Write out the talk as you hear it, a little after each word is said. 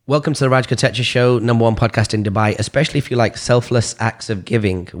Welcome to the Kotecha Show, #1 podcast in Dubai, especially if you like selfless acts of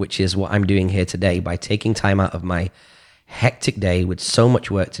giving, which is what I'm doing here today by taking time out of my hectic day with so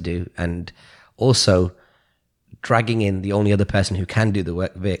much work to do and also dragging in the only other person who can do the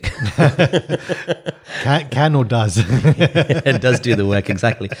work, Vic. can or does. It does do the work,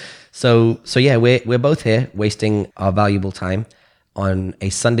 exactly. So yeah, we're both here wasting our valuable time on a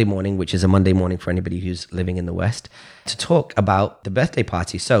Sunday morning, which is a Monday morning for anybody who's living in the West, to talk about the birthday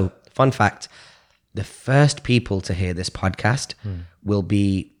party. So, fun fact, the first people to hear this podcast will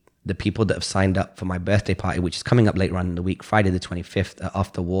be the people that have signed up for my birthday party, which is coming up later on in the week, Friday the 25th, at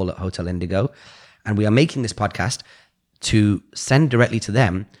Off the Wall at Hotel Indigo. And we are making this podcast to send directly to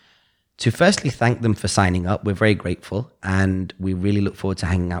them to firstly thank them for signing up. We're very grateful and we really look forward to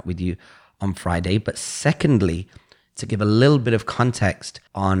hanging out with you on Friday. But secondly, to give a little bit of context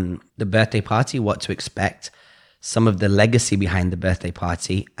on the birthday party, what to expect, some of the legacy behind the birthday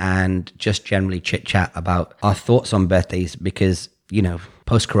party, and just generally chit chat about our thoughts on birthdays because, you know,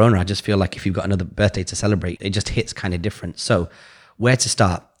 post-corona, I just feel like if you've got another birthday to celebrate, it just hits kind of different. So where to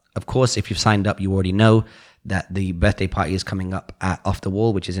start? Of course, if you've signed up, you already know that the birthday party is coming up at Off the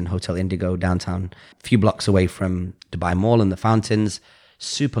Wall, which is in Hotel Indigo downtown, a few blocks away from Dubai Mall and the fountains.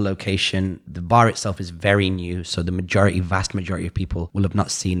 Super location. The bar itself is very new, so the vast majority of people will have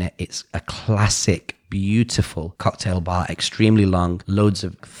not seen it. It's a classic, beautiful cocktail bar, extremely long, loads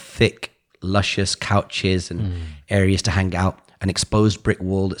of thick, luscious couches and areas to hang out. An exposed brick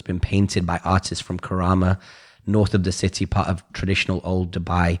wall that's been painted by artists from Karama, north of the city, part of traditional old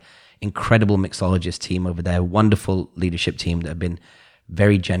Dubai. Incredible mixologist team over there, wonderful leadership team that have been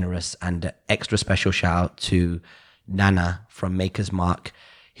very generous, and an extra special shout out to Nana from Maker's Mark,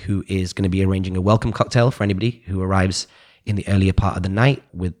 who is going to be arranging a welcome cocktail for anybody who arrives in the earlier part of the night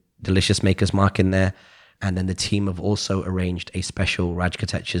with delicious Maker's Mark in there. And then the team have also arranged a special Raj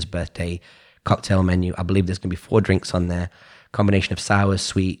Kotecha's birthday cocktail menu. I believe there's going to be 4 drinks on there, combination of sour,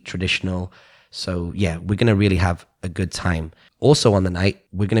 sweet, traditional. So yeah, we're going to really have a good time. Also on the night,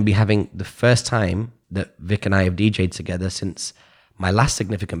 we're going to be having the first time that Vic and I have DJ'd together since my last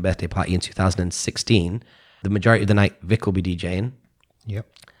significant birthday party in 2016. The majority of the night, Vic will be DJing. Yep.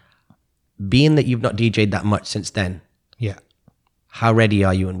 Being that you've not DJ'd that much since then, Yeah. how ready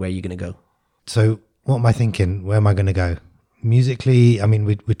are you and where are you going to go? So what am I thinking? Where am I going to go? Musically, I mean,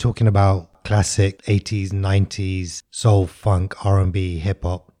 we're talking about classic 80s, 90s, soul, funk, R&B, hip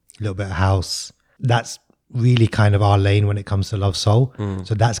hop, a little bit of house. That's really kind of our lane when it comes to love soul.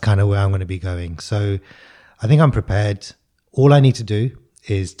 So that's kind of where I'm going to be going. So I think I'm prepared. All I need to do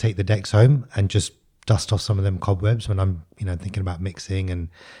is take the decks home and just dust off some of them cobwebs when I'm, thinking about mixing and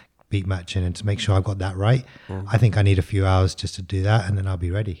beat matching, and to make sure I've got that right. I think I need a few hours just to do that, and then I'll be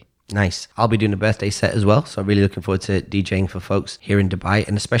ready. Nice. I'll be doing a birthday set as well. So I'm really looking forward to DJing for folks here in Dubai,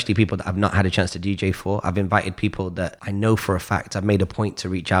 and especially people that I've not had a chance to DJ for. I've invited people that I know for a fact. I've made a point to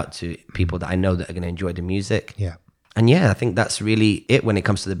reach out to people that I know that are going to enjoy the music. Yeah. And yeah, I think that's really it when it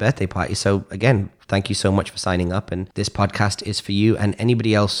comes to the birthday party. So again, thank you so much for signing up. And this podcast is for you and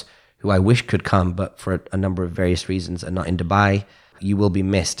anybody else who I wish could come, but for a number of various reasons are not in Dubai. You will be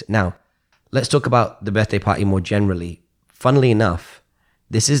missed. Now, let's talk about the birthday party more generally. Funnily enough,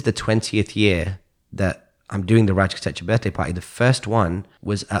 this is the 20th year that I'm doing the Raj Kotecha birthday party. The first one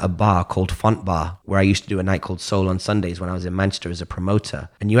was at a bar called Font Bar, where I used to do a night called Soul on Sundays when I was in Manchester as a promoter.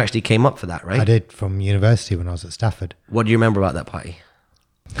 And you actually came up for that, right? I did, from university when I was at Stafford. What do you remember about that party?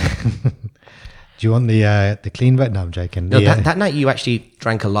 Do you want the clean vet? No, I'm joking. No, that night you actually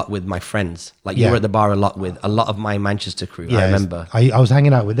drank a lot with my friends. Like you were at the bar a lot with a lot of my Manchester crew. I remember. I was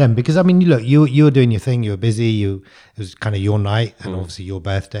hanging out with them because, I mean, look, you were doing your thing. You were busy. It was kind of your night and obviously your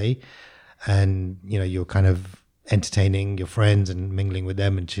birthday. And, you were kind of entertaining your friends and mingling with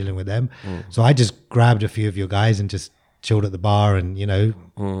them and chilling with them. So I just grabbed a few of your guys and just chilled at the bar and,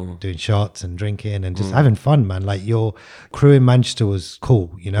 doing shots and drinking and just having fun, man. Like your crew in Manchester was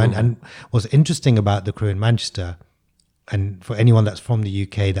cool, and what's interesting about the crew in Manchester, and for anyone that's from the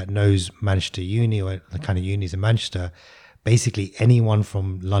UK that knows Manchester Uni or the kind of unis in Manchester, basically anyone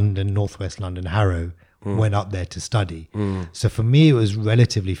from London, Northwest London, Harrow went up there to study. So for me, it was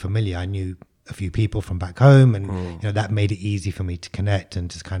relatively familiar. I knew a few people from back home and, that made it easy for me to connect and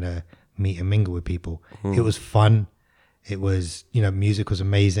just kind of meet and mingle with people. It was fun. It was, music was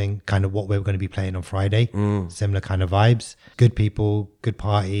amazing, kind of what we were going to be playing on Friday, similar kind of vibes, good people, good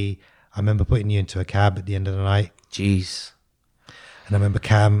party. I remember putting you into a cab at the end of the night. Jeez. And I remember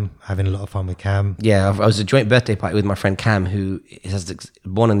Cam, having a lot of fun with Cam. Yeah, I was a joint birthday party with my friend Cam, who is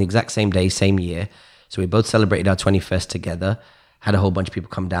born on the exact same day, same year. So we both celebrated our 21st together, had a whole bunch of people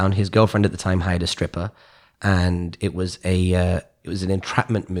come down. His girlfriend at the time hired a stripper. and it was an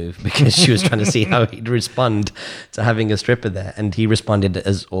entrapment move because she was trying to see how he'd respond to having a stripper there. And he responded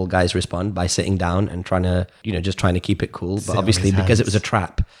as all guys respond, by sitting down and trying to, just trying to keep it cool. But obviously, because it was a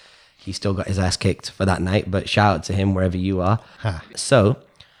trap, he still got his ass kicked for that night. But shout out to him wherever you are. So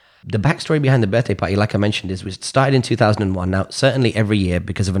the backstory behind the birthday party, like I mentioned, is we started in 2001. Now, certainly every year,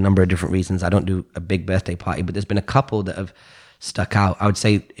 because of a number of different reasons, I don't do a big birthday party, but there's been a couple that have stuck out. I would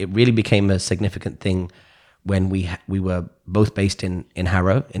say it really became a significant thing when we were both based in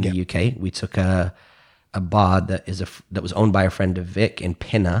Harrow in the UK. We took a bar that was owned by a friend of Vic in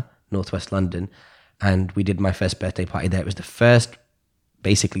Pinner, northwest London, and we did my first birthday party there. It was the first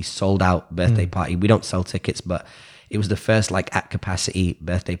basically sold out birthday party. We don't sell tickets, but it was the first like at capacity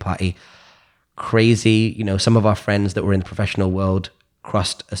birthday party. Crazy, some of our friends that were in the professional world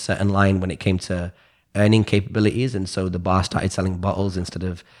crossed a certain line when it came to earning capabilities, and so the bar started selling bottles instead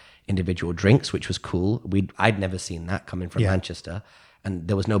of individual drinks, which was cool. I'd never seen that coming from Manchester, and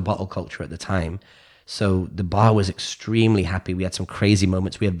there was no bottle culture at the time. So the bar was extremely happy. We had some crazy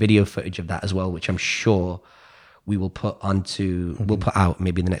moments. We have video footage of that as well, which I'm sure we will put we'll put out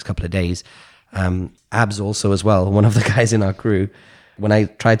maybe in the next couple of days. Abs also as well, one of the guys in our crew. When I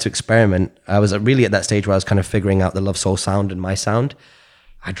tried to experiment, I was really at that stage where I was kind of figuring out the Love Soul sound and my sound.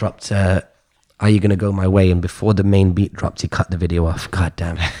 I dropped Are You Gonna Go My Way? And before the main beat dropped, he cut the video off. God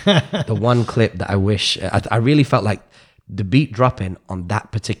damn. The one clip that I wish, I really felt like the beat dropping on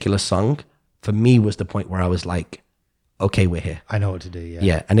that particular song, for me, was the point where I was like, okay, we're here. I know what to do, yeah.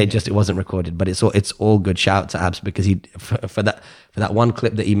 Yeah, and it wasn't recorded, but it's all good. Shout out to Abs, because for that one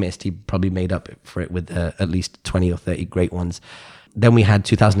clip that he missed, he probably made up for it with at least 20 or 30 great ones. Then we had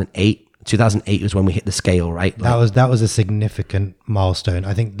 2008. 2008 was when we hit the scale, right? That was a significant milestone.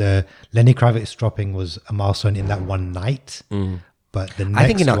 I think the Lenny Kravitz dropping was a milestone in that one night. But the next I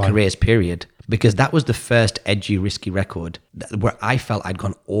think in our careers, period, because that was the first edgy, risky record where I felt I'd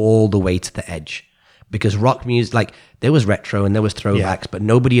gone all the way to the edge. Because rock music, like there was retro and there was throwbacks, but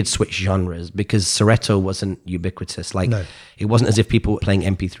nobody had switched genres because Soretto wasn't ubiquitous. Like it wasn't as if people were playing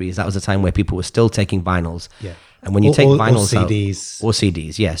MP3s. That was a time where people were still taking vinyls. Yeah. And when you take vinyls or CDs. or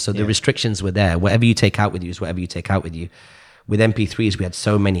CDs, yeah. So the restrictions were there. Whatever you take out with you is whatever you take out with you. With MP3s, we had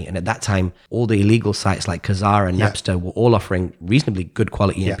so many. And at that time, all the illegal sites like Kazaa and Napster were all offering reasonably good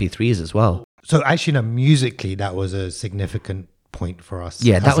quality MP3s as well. So actually, no, musically, that was a significant point for us.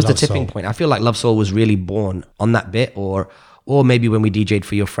 Yeah, that was the tipping point. I feel like Love Soul was really born on that bit, or maybe when we DJ'd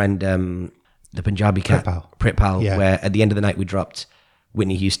for your friend, the Punjabi cat, Pritpal, where at the end of the night we dropped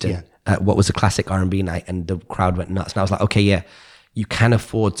Whitney Houston at what was a classic R&B night, and the crowd went nuts. And I was like, okay, yeah, you can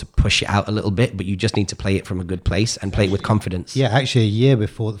afford to push it out a little bit, but you just need to play it from a good place and play it with confidence. Yeah, actually a year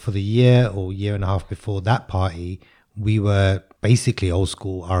before, for the year or year and a half before that party, we were basically old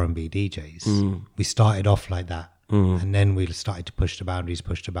school R&B DJs. We started off like that. And then we started to push the boundaries,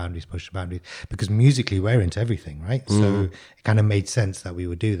 because musically we're into everything, right? So it kind of made sense that we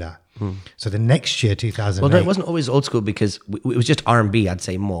would do that. So the next year, 2008. Well, no, it wasn't always old school because it was just R&B, I'd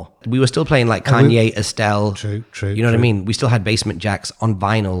say more. We were still playing like Kanye, Estelle. True. You know what I mean? We still had Basement Jacks on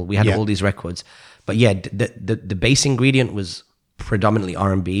vinyl. We had all these records. But yeah, the bass ingredient was predominantly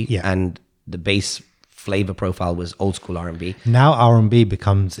R&B and the bass flavor profile was old school R&B. Now R&B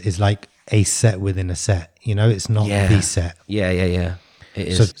is like a set within a set, it's not the set. Yeah. It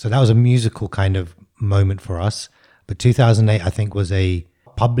is. So that was a musical kind of moment for us. But 2008, I think,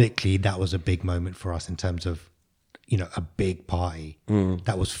 publicly, that was a big moment for us in terms of, a big party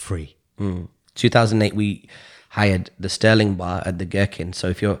that was free. 2008, we hired the Sterling Bar at the Gherkin. So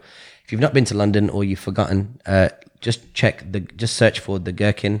if you've not been to London or you've forgotten, just search for the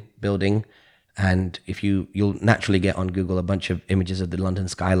Gherkin building. And if you'll naturally get on Google a bunch of images of the London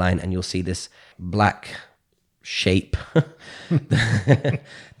skyline, and you'll see this black shape that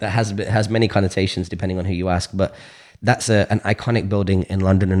has many connotations depending on who you ask. But that's an iconic building in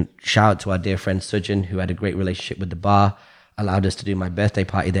London. And shout out to our dear friend Sujin, who had a great relationship with the bar, allowed us to do my birthday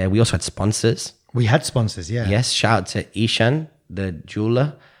party there. We also had sponsors. We had sponsors, yeah. Yes, shout out to Ishan, the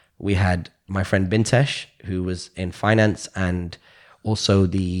jeweler. We had my friend Bintesh, who was in finance, and also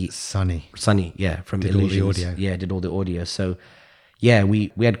the Sunny, from did Illusions. all the audio. Yeah, did all the audio. So yeah,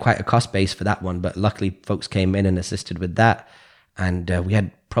 we had quite a cost base for that one, but luckily folks came in and assisted with that. And we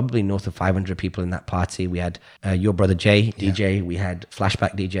had probably north of 500 people in that party. We had your brother Jay, DJ. We had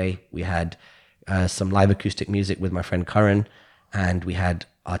Flashback DJ. We had some live acoustic music with my friend Karan. And we had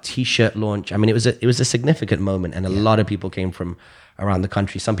our t-shirt launch. I mean, it was a significant moment, and a lot of people came from around the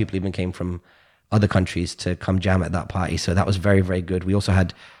country. Some people even came from other countries to come jam at that party. So that was very, very good. We also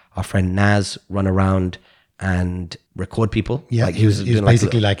had our friend Naz run around and record people. Yeah, like he was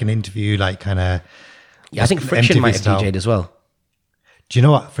basically like an interview, like kind of Yeah, I think Friction MTV might have style. DJ'd as well. Do you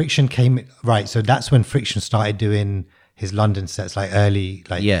know what Friction came right? So that's when Friction started doing his London sets, like early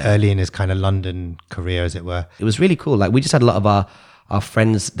in his kind of London career, as it were. It was really cool. Like we just had a lot of our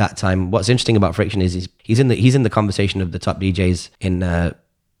friends that time. What's interesting about Friction is he's in the conversation of the top DJs in the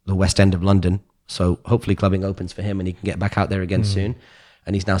West End of London. So hopefully clubbing opens for him and he can get back out there again soon.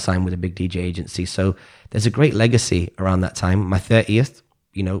 And he's now signed with a big DJ agency. So there's a great legacy around that time. My 30th,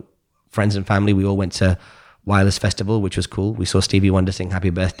 friends and family, we all went to Wireless Festival, which was cool. We saw Stevie Wonder sing Happy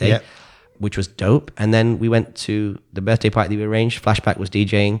Birthday, which was dope. And then we went to the birthday party that we arranged. Flashback was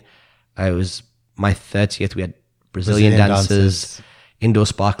DJing. It was my 30th. We had Brazilian dancers, indoor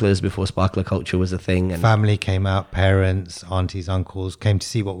sparklers before sparkler culture was a thing. And family came out, parents, aunties, uncles came to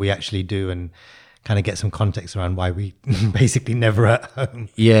see what we actually do and kind of get some context around why we basically never at home.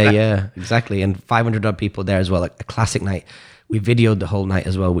 Yeah, exactly. And 500 odd people there as well, like a classic night. We videoed the whole night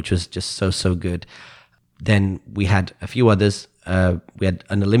as well, which was just so good. Then we had a few others. We had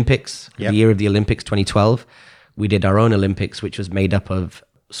an Olympics, the year of the Olympics, 2012. We did our own Olympics, which was made up of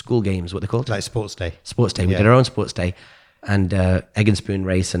school games, what they're called? Like Sports Day. Sports Day. We did our own Sports Day and egg and spoon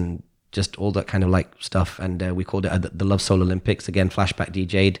race and just all that kind of like stuff. And we called it the Love Soul Olympics. Again, Flashback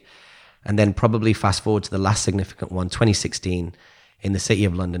DJ'd. And then probably fast forward to the last significant one, 2016, in the city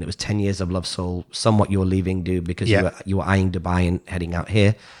of London. It was 10 years of Love Soul, somewhat you're leaving, dude, because you were eyeing Dubai and heading out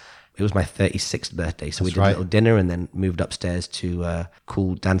here. It was my 36th birthday. So we did a little dinner and then moved upstairs to a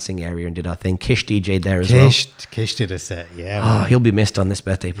cool dancing area and did our thing. Kish DJ'd there as well. Kish did a set, yeah. Oh, he'll be missed on this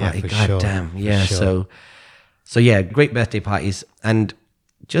birthday party. Yeah, for God sure. damn. Yeah, sure. So yeah, great birthday parties. And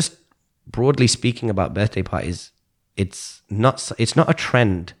just broadly speaking about birthday parties, it's not a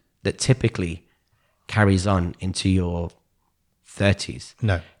trend that typically carries on into your 30s.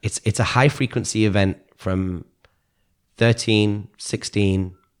 No. It's a high frequency event from 13,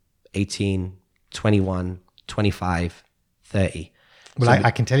 16, 18, 21, 25, 30. Well, So I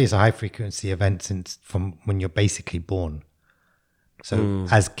can tell you it's a high frequency event since from when you're basically born. So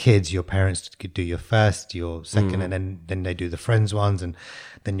as kids, your parents could do your first, your second, and then they do the friends ones, and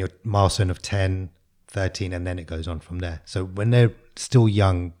then your milestone of 10, 13, and then it goes on from there. So when they're still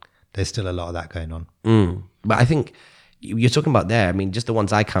young, there's still a lot of that going on. But I think you're talking about there, I mean, just the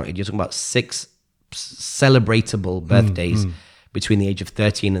ones I counted, you're talking about 6 celebratable birthdays between the age of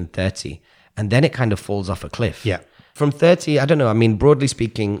 13 and 30. And then it kind of falls off a cliff. Yeah. From 30, I don't know. I mean, broadly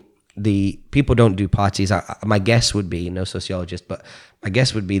speaking, the people don't do parties. My guess would be, no sociologist, but my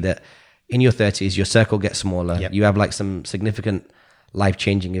guess would be that in your 30s, your circle gets smaller. Yep. You have like some significant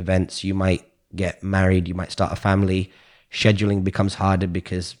life-changing events. You might get married. You might start a family. Scheduling becomes harder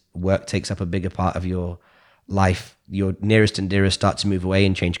because work takes up a bigger part of your life. Your nearest and dearest start to move away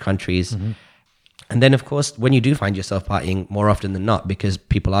and change countries. And then, of course, when you do find yourself partying more often than not, because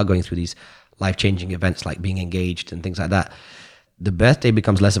people are going through these life-changing events like being engaged and things like that, the birthday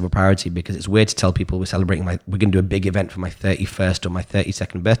becomes less of a priority because it's weird to tell people we're going to do a big event for my 31st or my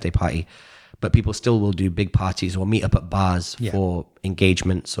 32nd birthday party, but people still will do big parties or meet up at bars for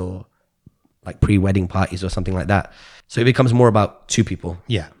engagements or like pre-wedding parties or something like that. So it becomes more about 2 people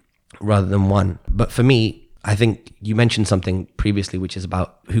rather than 1. But for me, I think you mentioned something previously, which is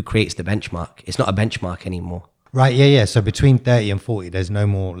about who creates the benchmark. It's not a benchmark anymore. Right, yeah. So between 30 and 40, there's no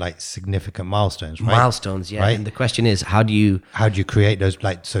more like significant milestones, right? Milestones, yeah. Right? And the question is, how do you create those?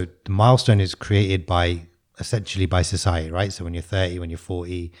 Like, so the milestone is created essentially by society, right? So when you're 30, when you're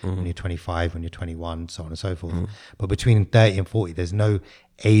 40, when you're 25, when you're 21, so on and so forth. But between 30 and 40, there's no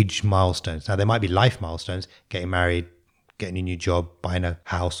age milestones. Now there might be life milestones, getting married, getting a new job, buying a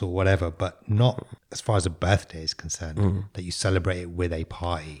house or whatever, but not as far as a birthday is concerned, that you celebrate it with a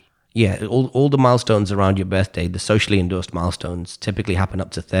party. Yeah, all the milestones around your birthday, the socially endorsed milestones, typically happen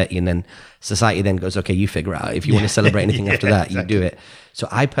up to 30, and then society then goes, okay, you figure out if you want to celebrate anything after that, exactly. You do it. So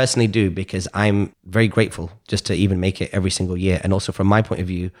I personally do, because I'm very grateful just to even make it every single year. And also from my point of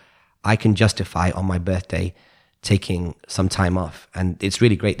view, I can justify on my birthday taking some time off. And it's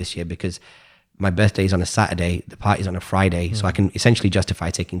really great this year because my birthday is on a Saturday, the party's on a Friday. So I can essentially justify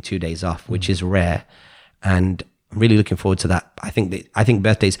taking 2 days off, which is rare. And I'm really looking forward to that. I think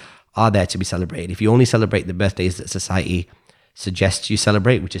birthdays are there to be celebrated. If you only celebrate the birthdays that society suggests you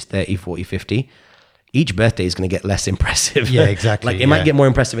celebrate, which is 30, 40, 50, each birthday is going to get less impressive. Yeah, exactly. Like it might get more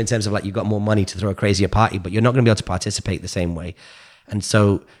impressive in terms of like you've got more money to throw a crazier party, but you're not going to be able to participate the same way. And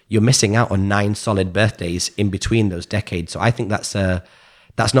so you're missing out on 9 solid birthdays in between those decades. So I think that's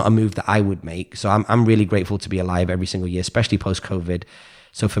not a move that I would make. So I'm really grateful to be alive every single year, especially post-COVID.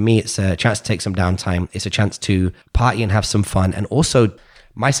 So for me, it's a chance to take some downtime. It's a chance to party and have some fun. And also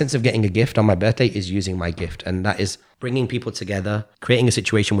my sense of getting a gift on my birthday is using my gift. And that is bringing people together, creating a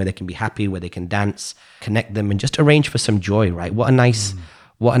situation where they can be happy, where they can dance, connect them, and just arrange for some joy, right? What a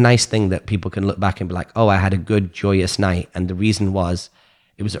nice thing that people can look back and be like, oh, I had a good, joyous night. And the reason was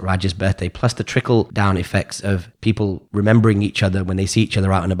it was at Raj's birthday, plus the trickle down effects of people remembering each other when they see each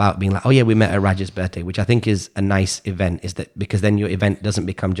other out and about, being like, oh yeah, we met at Raj's birthday, which I think is a nice event, is that because then your event doesn't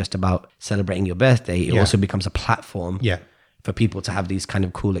become just about celebrating your birthday. It also becomes a platform for people to have these kind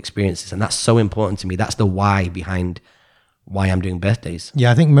of cool experiences. And that's so important to me. That's the why behind why I'm doing birthdays. Yeah,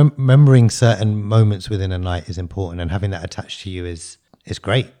 I think remembering certain moments within a night is important, and having that attached to you is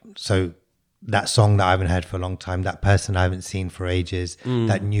great. So that song that I haven't heard for a long time, that person I haven't seen for ages,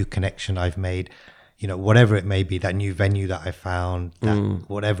 that new connection I've made, you know, whatever it may be, that new venue that I found, that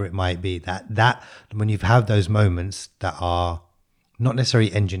whatever it might be, that when you've had those moments that are not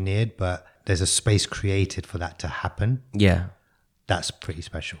necessarily engineered, but there's a space created for that to happen. Yeah. That's pretty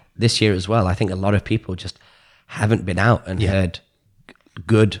special. This year as well, I think a lot of people just haven't been out and heard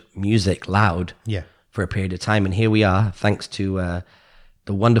good music loud for a period of time. And here we are, thanks to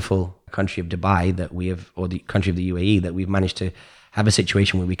the wonderful country of Dubai that we have, or the country of the UAE, that we've managed to have a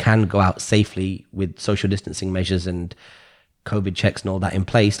situation where we can go out safely with social distancing measures and COVID checks and all that in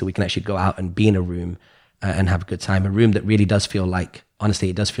place, that we can actually go out and be in a room and have a good time. A room that really does feel like, honestly,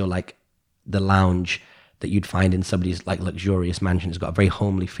 it does feel like the lounge that you'd find in somebody's like luxurious mansion. It's got a very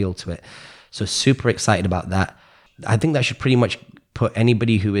homely feel to it. So super excited about that. I think that should pretty much put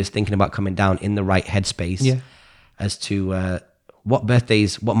anybody who is thinking about coming down in the right headspace as to what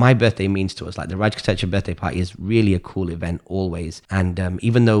my birthday means to us. Like the Raj Kotecha birthday party is really a cool event always. And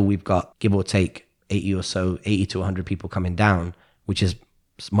even though we've got, give or take, 80 to 100 people coming down, which is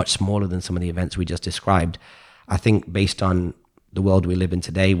much smaller than some of the events we just described, I think based on the world we live in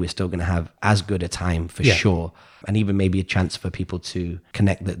today, we're still going to have as good a time for sure. And even maybe a chance for people to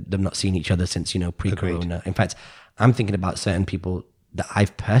connect that they've not seen each other since, pre-corona. Agreed. In fact, I'm thinking about certain people that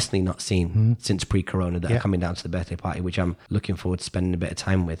I've personally not seen since pre-corona that are coming down to the birthday party, which I'm looking forward to spending a bit of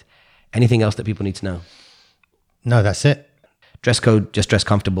time with. Anything else that people need to know? No, that's it. Dress code, just dress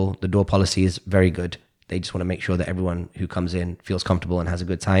comfortable. The door policy is very good. They just want to make sure that everyone who comes in feels comfortable and has a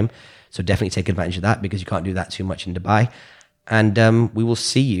good time. So definitely take advantage of that, because you can't do that too much in Dubai. And we will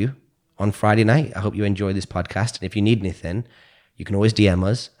see you on Friday night. I hope you enjoy this podcast. And if you need anything, you can always DM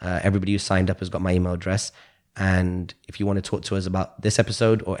us. Everybody who's signed up has got my email address. And if you want to talk to us about this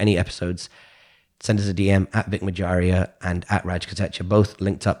episode or any episodes, send us a DM at Vic Majaria and at Raj Kotecha, both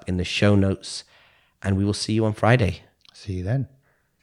linked up in the show notes. And we will see you on Friday. See you then.